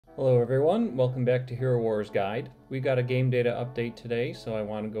Hello everyone, welcome back to Hero Wars Guide. We got a game data update today, so I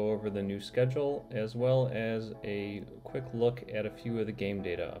want to go over the new schedule as well as a quick look at a few of the game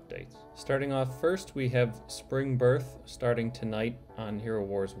data updates. Starting off first, we have Rebirth starting tonight on Hero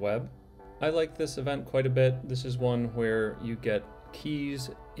Wars Web. I like this event quite a bit. This is one where you get keys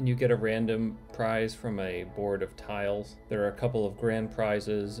and you get a random prize from a board of tiles. There are a couple of grand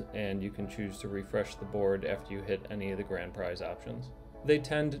prizes and you can choose to refresh the board after you hit any of the grand prize options. They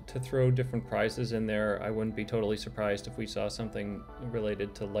tend to throw different prizes in there. I wouldn't be totally surprised if we saw something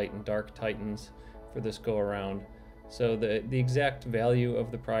related to light and dark titans for this go around. So the exact value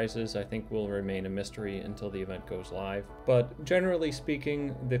of the prizes I think will remain a mystery until the event goes live. But generally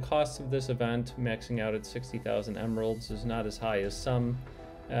speaking, the cost of this event, maxing out at 60,000 emeralds, is not as high as some.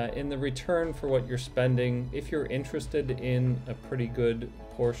 In the return for what you're spending, if you're interested in a pretty good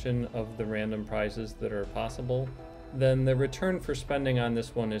portion of the random prizes that are possible, then the return for spending on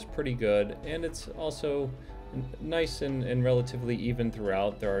this one is pretty good, and it's also nice and relatively even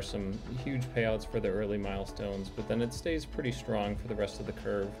throughout. There are some huge payouts for the early milestones, but then it stays pretty strong for the rest of the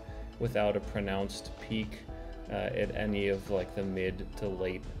curve without a pronounced peak at any of like the mid to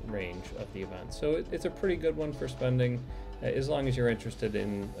late range of the event. So it's a pretty good one for spending as long as you're interested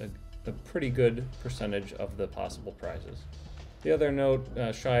in a pretty good percentage of the possible prizes. The other note,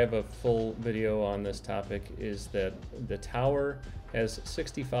 shy of a full video on this topic, is that the tower has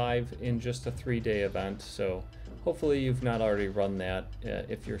 65 in just a 3-day event, so hopefully you've not already run that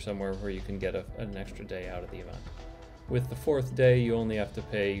if you're somewhere where you can get an extra day out of the event. With the 4th day, you only have to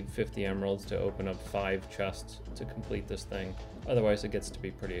pay 50 emeralds to open up 5 chests to complete this thing. Otherwise, it gets to be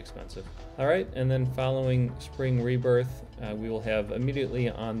pretty expensive. Alright, and then following Spring Rebirth, we will have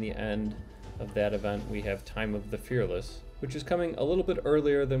immediately on the end of that event, we have Time of the Fearless, which is coming a little bit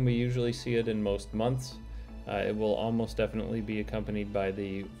earlier than we usually see it in most months. It will almost definitely be accompanied by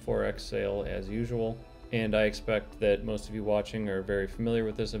the 4X sale as usual, and I expect that most of you watching are very familiar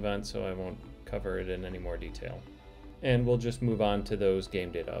with this event, so I won't cover it in any more detail. And we'll just move on to those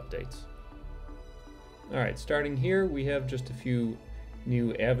game data updates. Alright, starting here, we have just a few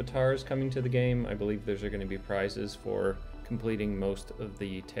new avatars coming to the game. I believe those are going to be prizes for completing most of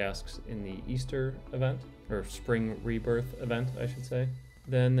the tasks in the Easter event, or Spring Rebirth event, I should say.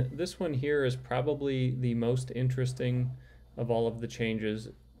 Then this one here is probably the most interesting of all of the changes.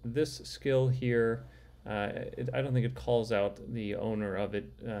 This skill here, I don't think it calls out the owner of it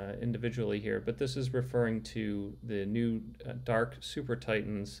individually here, but this is referring to the new Dark Super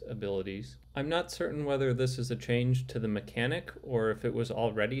Titans abilities. I'm not certain whether this is a change to the mechanic or if it was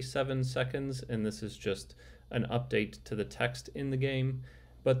already 7 seconds and this is just an update to the text in the game,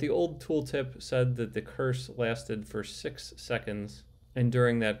 but the old tooltip said that the curse lasted for 6 seconds, and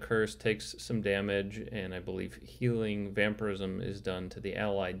during that curse takes some damage, and I believe healing vampirism is done to the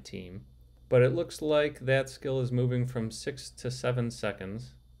allied team. But it looks like that skill is moving from 6 to 7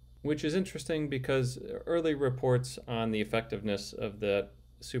 seconds, which is interesting because early reports on the effectiveness of the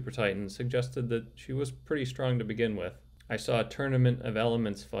Super Titan suggested that she was pretty strong to begin with. I saw a Tournament of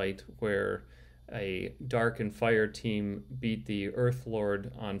Elements fight where a Dark and Fire team beat the Earth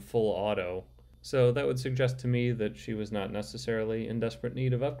Lord on full auto. So that would suggest to me that she was not necessarily in desperate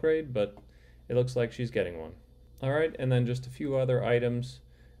need of upgrade, but it looks like she's getting one. Alright, and then just a few other items.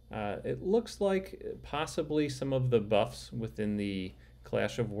 It looks like possibly some of the buffs within the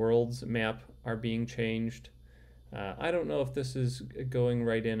Clash of Worlds map are being changed. I don't know if this is going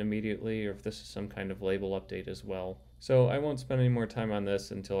right in immediately or if this is some kind of label update as well. So I won't spend any more time on this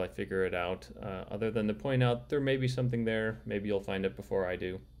until I figure it out, other than to point out there may be something there. Maybe you'll find it before I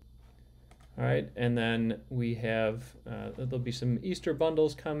do. Alright, and then we have, there'll be some Easter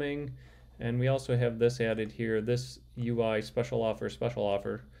bundles coming, and we also have this added here. This UI special offer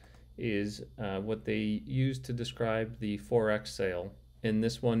is what they use to describe the 4X sale. And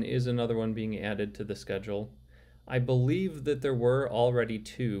this one is another one being added to the schedule. I believe that there were already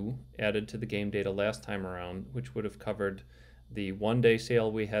 2 added to the game data last time around, which would have covered the 1-day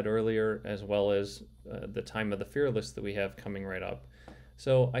sale we had earlier, as well as the Time of the Fearless that we have coming right up.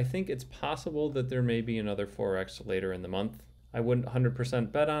 So I think it's possible that there may be another 4X later in the month. I wouldn't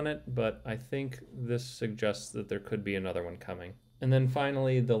 100% bet on it, but I think this suggests that there could be another one coming. And then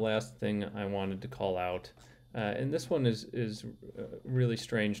finally, the last thing I wanted to call out, and this one is really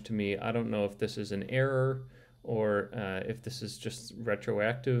strange to me. I don't know if this is an error or if this is just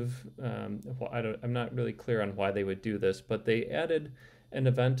retroactive. I'm not really clear on why they would do this, but they added an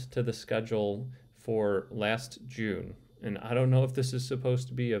event to the schedule for last June. And I don't know if this is supposed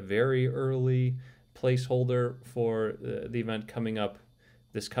to be a very early placeholder for the event coming up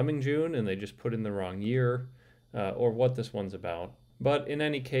this coming June and they just put in the wrong year, or what this one's about. But in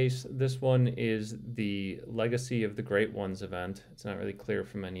any case, this one is the Legacy of the Great Ones event. It's not really clear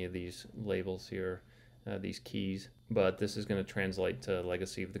from any of these labels here, these keys, but this is going to translate to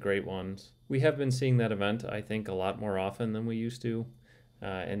Legacy of the Great Ones. We have been seeing that event, I think, a lot more often than we used to,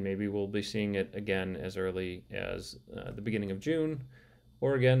 and maybe we'll be seeing it again as early as the beginning of June,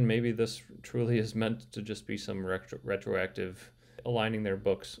 or again, maybe this truly is meant to just be some retroactive aligning their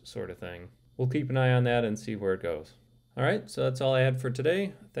books sort of thing. We'll keep an eye on that and see where it goes. All right, so that's all I had for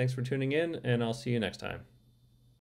today. Thanks for tuning in, and I'll see you next time.